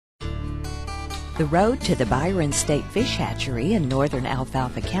The road to the Byron State Fish Hatchery in northern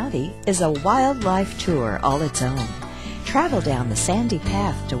Alfalfa County is a wildlife tour all its own. Travel down the sandy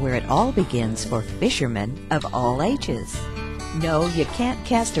path to where it all begins for fishermen of all ages. No, you can't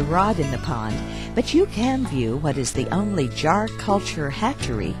cast a rod in the pond, but you can view what is the only jar culture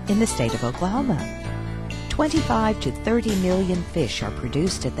hatchery in the state of Oklahoma. 25 to 30 million fish are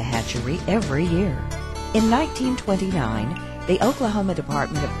produced at the hatchery every year. In 1929, the Oklahoma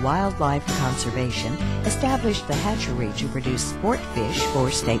Department of Wildlife Conservation established the hatchery to produce sport fish for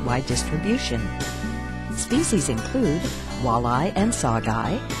statewide distribution. Species include walleye and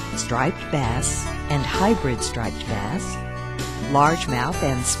saugeye, striped bass and hybrid striped bass, largemouth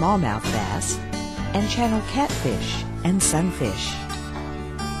and smallmouth bass, and channel catfish and sunfish.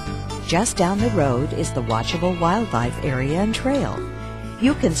 Just down the road is the watchable wildlife area and trail.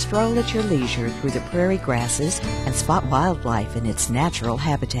 You can stroll at your leisure through the prairie grasses and spot wildlife in its natural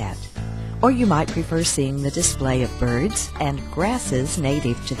habitat. Or you might prefer seeing the display of birds and grasses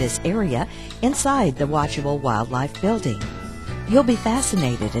native to this area inside the watchable wildlife building. You'll be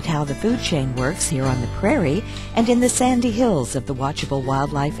fascinated at how the food chain works here on the prairie and in the sandy hills of the watchable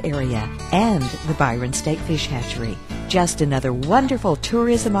wildlife area and the Byron State Fish Hatchery. Just another wonderful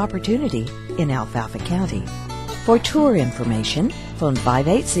tourism opportunity in Alfalfa County. For tour information, phone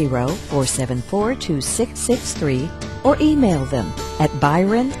 580-474-2663 or email them at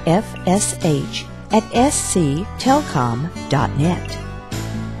byronfsh@sctelcom.net.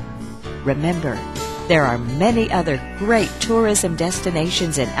 Remember, there are many other great tourism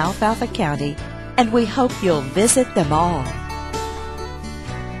destinations in Alfalfa County, and we hope you'll visit them all.